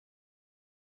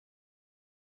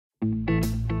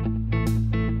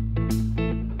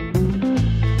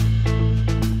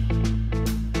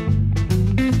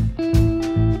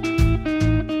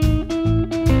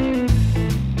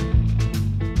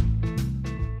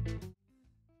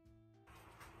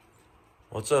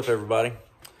What's up, everybody?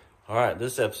 All right,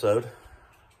 this episode,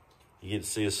 you get to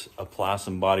see us apply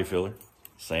some body filler,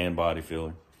 sand body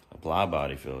filler, apply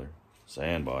body filler,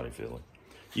 sand body filler.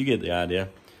 You get the idea.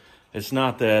 It's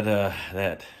not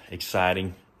that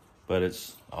exciting, but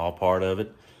it's all part of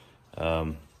it.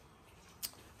 Hang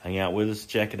out with us,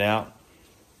 check it out.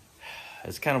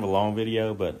 It's kind of a long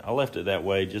video, but I left it that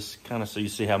way just kind of so you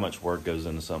see how much work goes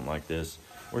into something like this.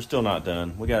 We're still not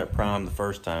done. We got it primed the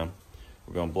first time.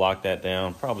 We're going to block that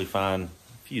down, probably find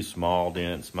a few small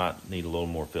dents, might need a little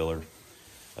more filler.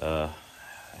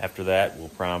 After that, we'll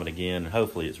prime it again, and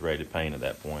hopefully it's ready to paint at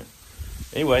that point.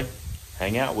 Anyway,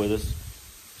 hang out with us,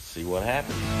 see what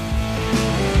happens.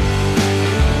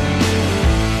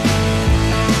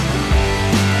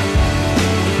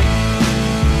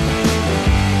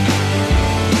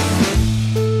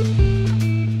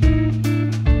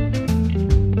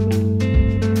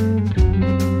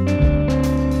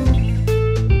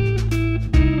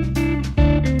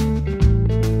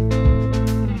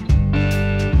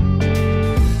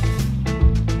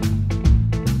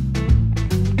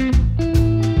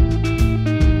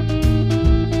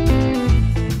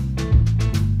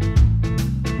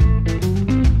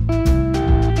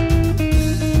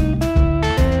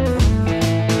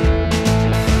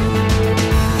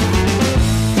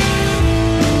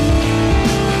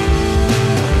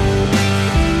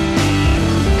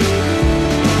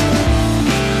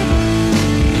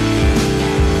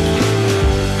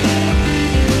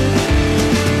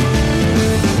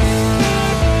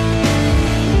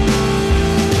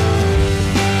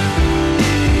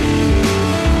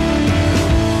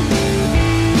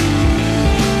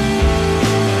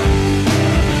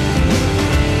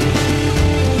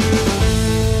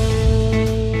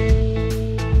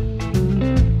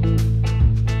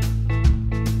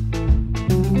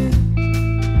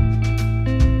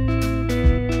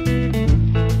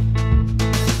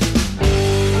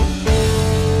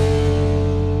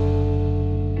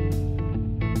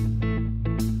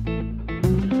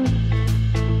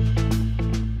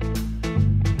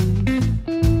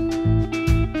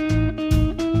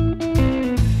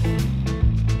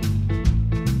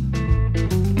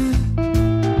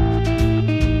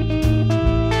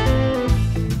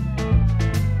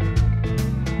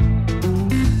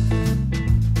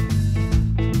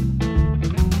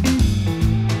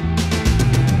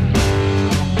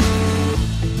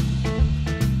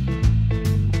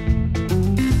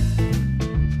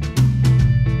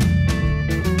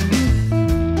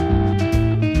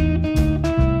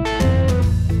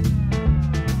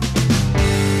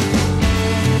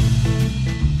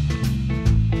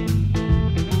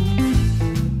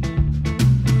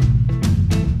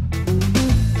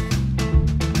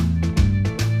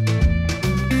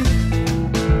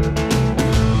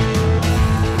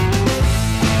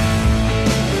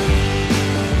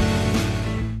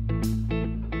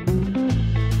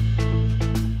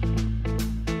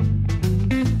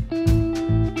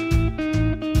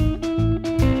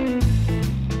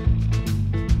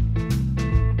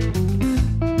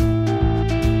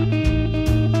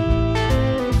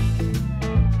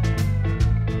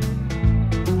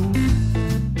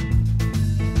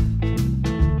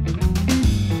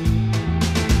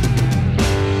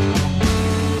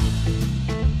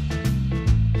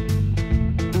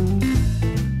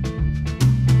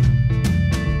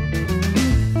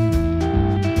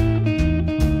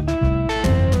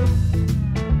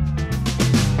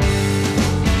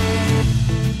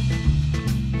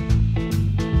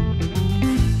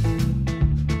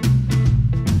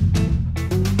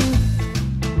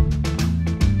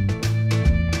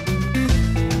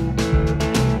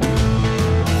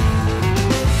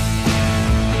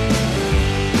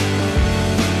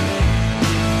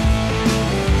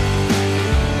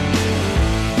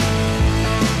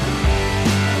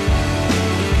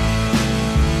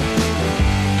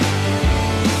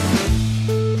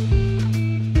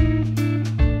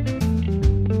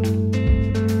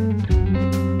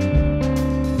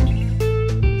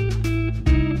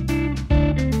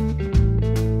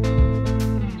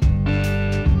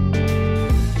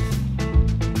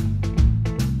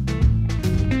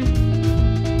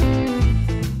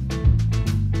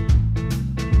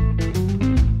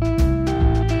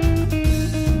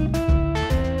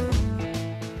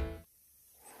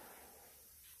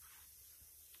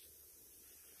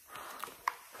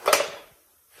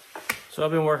 So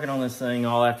I've been working on this thing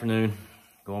all afternoon,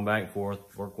 going back and forth,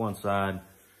 work one side,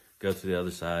 go to the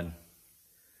other side.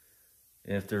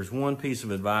 If there's one piece of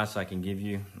advice I can give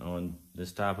you on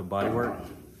this type of body work,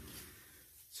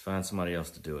 it's find somebody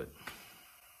else to do it.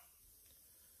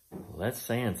 Let's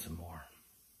sand some more.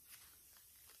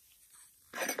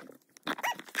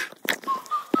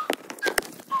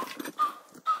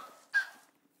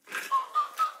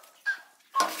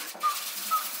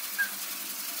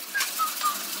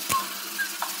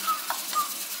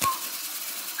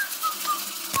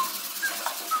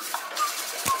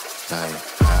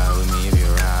 Like, ride with me if you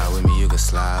ride with me, you can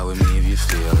slide with me if you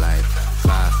feel like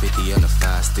 550 on the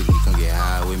 5 sticky, come get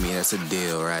high with me, that's a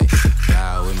deal, right?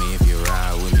 Ride with me if you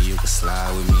ride with me, you can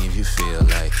slide with me if you feel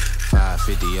like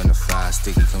 550 on the 5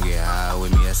 sticky, come get high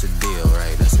with me, that's a deal,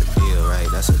 right? That's a deal, right?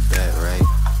 That's a bet, right?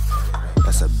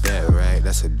 That's a bet, right?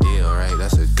 That's a deal, right?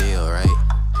 That's a deal, right?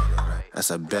 That's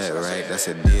a bet, right? That's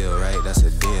a deal, right? That's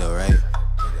a deal, right?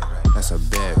 That's a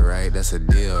bet, right? That's a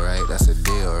deal, right? That's a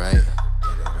deal, right?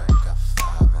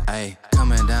 Ayy,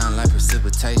 coming down like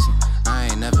precipitation. I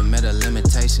ain't never met a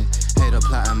limitation. Hate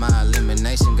plotting my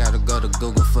elimination. Gotta go to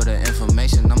Google for the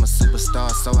information. I'm a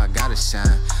superstar, so I gotta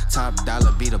shine. Top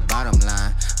dollar be the bottom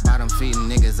line. Bottom feeding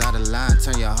niggas out of line.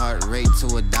 Turn your heart rate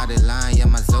to a dotted line. Yeah,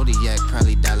 my zodiac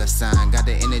probably dollar sign. Got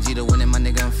the energy to win it, my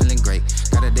nigga, I'm feeling great.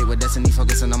 Got a date with destiny,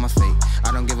 focusing on my fate.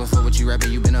 I don't give a fuck what you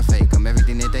rapping, you been a fake. I'm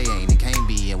everything that they ain't, it can't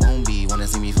be, it won't be. Wanna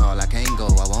see me fall, I can't go,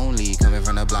 I won't leave. Coming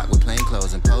from the block with plain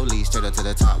clothes and police. Straight up to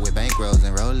the top with bankrolls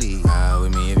and rollies. Ride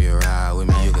with me if you ride with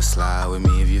me, you can slide with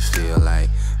me if you feel like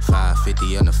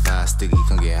 550 on the 5 sticky,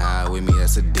 come get high with me,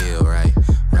 that's a deal, right?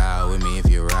 Ride with me if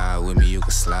you ride with me, you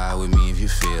can slide with me if you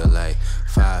feel like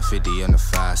 550 on the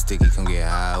 5 sticky, come get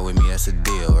high with me, that's a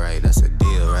deal, right? That's a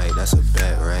deal, right? That's a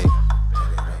bet, right?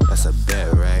 That's a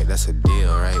bet, right? That's a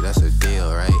deal, right? That's a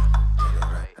deal, right?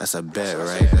 That's a bet,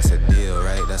 right? That's a deal,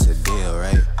 right? That's a deal,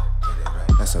 right?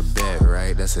 That's a bet,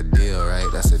 right? That's a deal, right?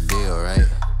 That's a deal, right?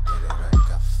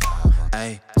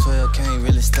 Ayy, 12 can't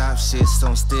really stop shit, so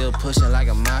I'm still pushing like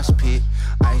a mosh pit.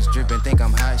 Ice dripping, think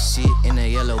I'm hot shit. In a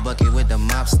yellow bucket with the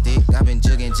mop stick. I've been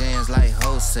jugging jams like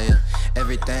wholesale.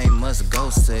 Everything must go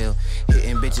sell.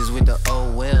 Hitting bitches with the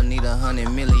oh well. Need 100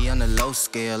 milli on the low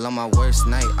scale. On my worst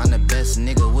night, I'm the best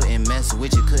nigga. Wouldn't mess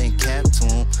with you, couldn't cap to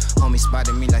him. Homie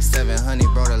spotted me like 700,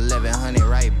 brought 1100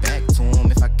 right back to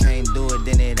him. If I can't do it,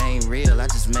 then it ain't real. I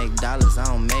just make dollars, I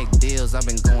don't make deals. I've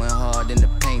been going hard in the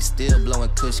paint, still blowing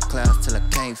kush clouds till I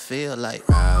can't feel like.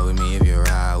 Ride with me if you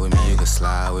ride with me, you can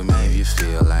slide with me if you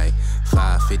feel like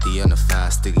 550 on the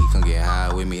 5 sticky, come get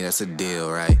high with me, that's a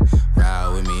deal, right?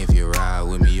 Ride with me if you ride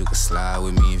with me, you can slide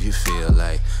with me if you feel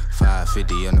like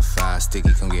 550 on the 5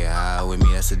 sticky, come get high with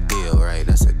me, that's a deal, right?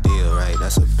 That's a deal, right?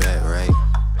 That's a bet, right?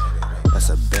 That's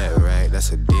a bet, right?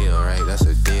 That's a deal, right? That's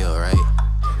a deal, right?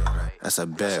 That's a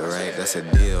bet, right? That's a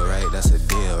deal, right? That's a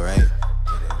deal, right?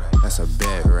 That's a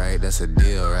bet, right? That's a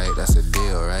deal, right? That's a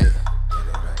deal, right?